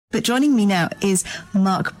But joining me now is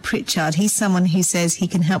Mark Pritchard. He's someone who says he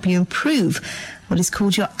can help you improve what is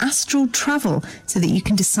called your astral travel so that you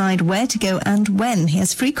can decide where to go and when. He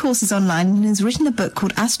has free courses online and has written a book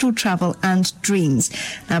called Astral Travel and Dreams.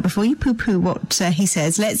 Now, before you poo-poo what he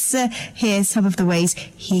says, let's hear some of the ways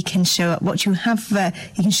he can show up, what you have,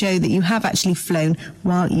 he can show that you have actually flown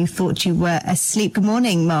while you thought you were asleep. Good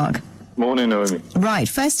morning, Mark. Morning, Naomi. Right,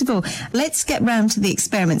 first of all, let's get round to the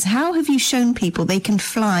experiments. How have you shown people they can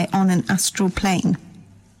fly on an astral plane?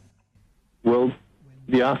 Well,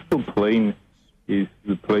 the astral plane is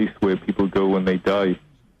the place where people go when they die,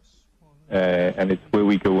 and it's where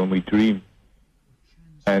we go when we dream.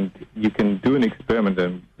 And you can do an experiment,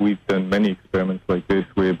 and we've done many experiments like this,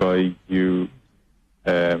 whereby you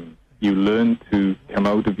learn to come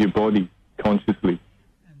out of your body consciously.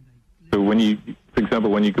 So for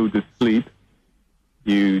example, when you go to sleep,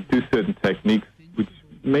 you do certain techniques which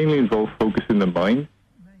mainly involve focusing the mind,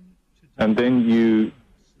 and then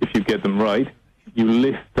if you get them right, you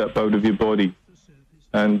lift up out of your body,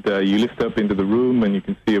 and you lift up into the room, and you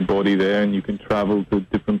can see a body there, and you can travel to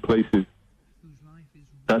different places.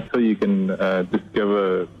 That's how you can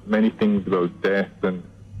discover many things about death and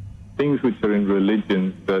things which are in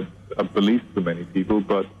religions that are beliefs for many people,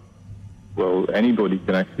 but, well, anybody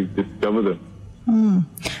can actually discover them.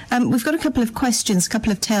 We've got a couple of questions, a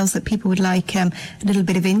couple of tales that people would like a little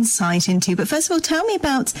bit of insight into. But first of all, tell me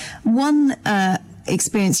about one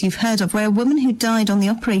experience you've heard of where a woman who died on the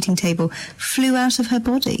operating table flew out of her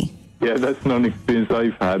body. Yeah, that's not an experience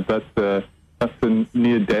I've had. That's a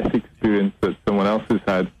near-death experience that someone else has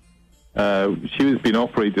had. She was being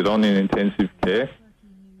operated on in intensive care,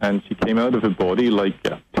 and she came out of her body like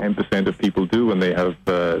 10% of people do when they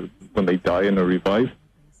die and are revived.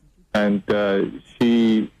 And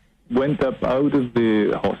she went up out of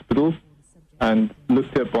the hospital and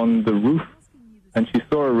looked up on the roof, and she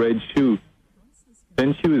saw a red shoe.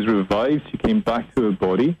 Then she was revived. She came back to her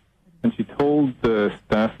body, and she told the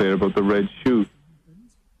staff there about the red shoe.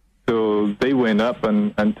 So they went up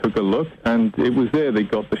and took a look, and it was there. They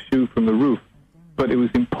got the shoe from the roof. But it was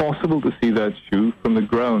impossible to see that shoe from the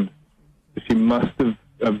ground. She must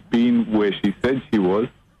have been where she said she was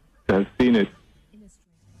to have seen it.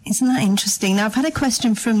 Isn't that interesting? Now, I've had a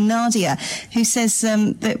question from Nadia, who says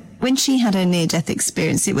that when she had her near-death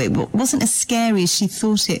experience, it wasn't as scary as she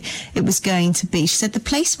thought it was going to be. She said the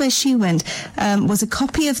place where she went was a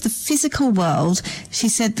copy of the physical world. She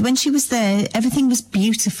said when she was there, everything was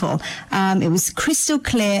beautiful. It was crystal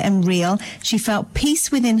clear and real. She felt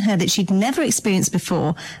peace within her that she'd never experienced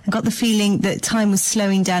before, and got the feeling that time was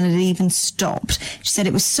slowing down and it even stopped. She said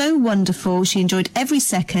it was so wonderful. She enjoyed every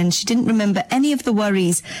second. She didn't remember any of the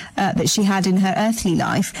worries that she had in her earthly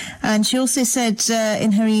life. And she also said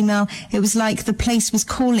in her email, it was like the place was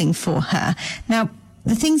calling for her. Now,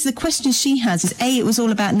 the question she has is, A, it was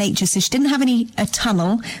all about nature, so she didn't have a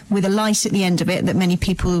tunnel with a light at the end of it that many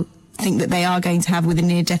people think that they are going to have with a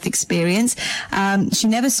near-death experience. She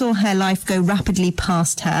never saw her life go rapidly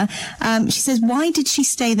past her. She says, why did she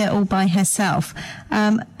stay there all by herself?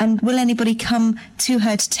 And will anybody come to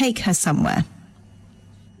her to take her somewhere?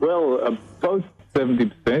 Well, about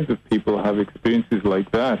 70% of people have experiences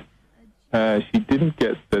like that. She didn't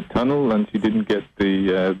get the tunnel, and she didn't get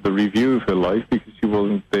the review of her life because she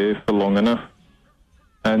wasn't there for long enough.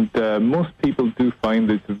 And most people do find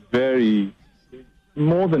it's a very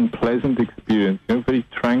more than pleasant experience, very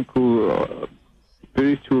tranquil,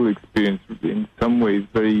 spiritual experience in some ways,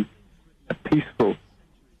 very peaceful.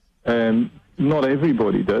 Not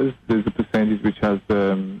everybody does. There's a percentage which has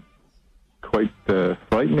quite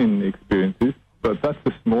frightening experiences, but that's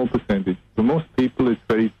a small percentage. For most people, it's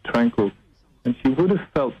very tranquil. And she would have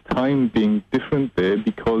felt time being different there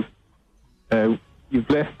because you've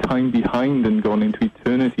left time behind and gone into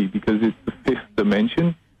eternity, because it's the fifth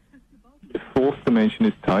dimension. The fourth dimension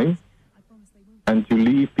is time. And you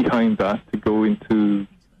leave behind that to go into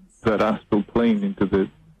that astral plane, into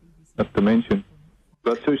that dimension.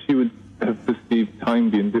 That's how she would have perceived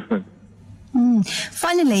time being different.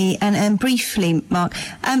 Finally, and briefly, Mark,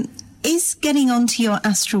 is getting onto your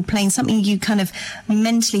astral plane something you kind of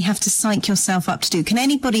mentally have to psych yourself up to do? Can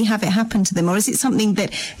anybody have it happen to them? Or is it something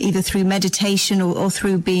that either through meditation or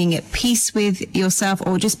through being at peace with yourself,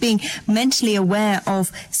 or just being mentally aware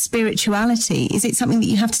of spirituality, is it something that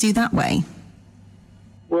you have to do that way?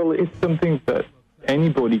 Well, it's something that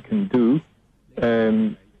anybody can do.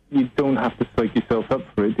 You don't have to psych yourself up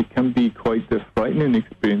for it. It can be quite a frightening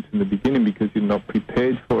experience in the beginning because you're not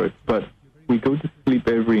prepared for it. But we go to sleep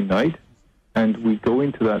every night, and we go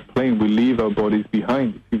into that plane. We leave our bodies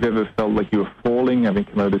behind. If you've ever felt like you were falling, having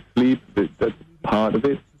come out of sleep, that's part of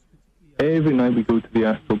it. Every night we go to the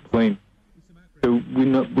astral plane. So we're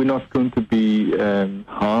not going to be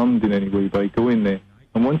harmed in any way by going there.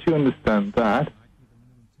 And once you understand that,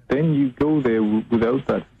 then you go there without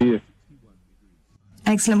that fear.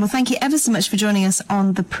 Excellent. Well, thank you ever so much for joining us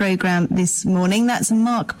on the programme this morning. That's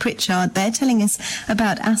Mark Pritchard there telling us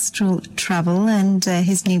about astral travel, and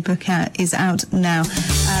his new book is out now.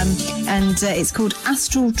 And it's called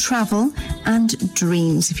Astral Travel and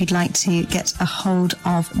Dreams, if you'd like to get a hold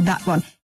of that one.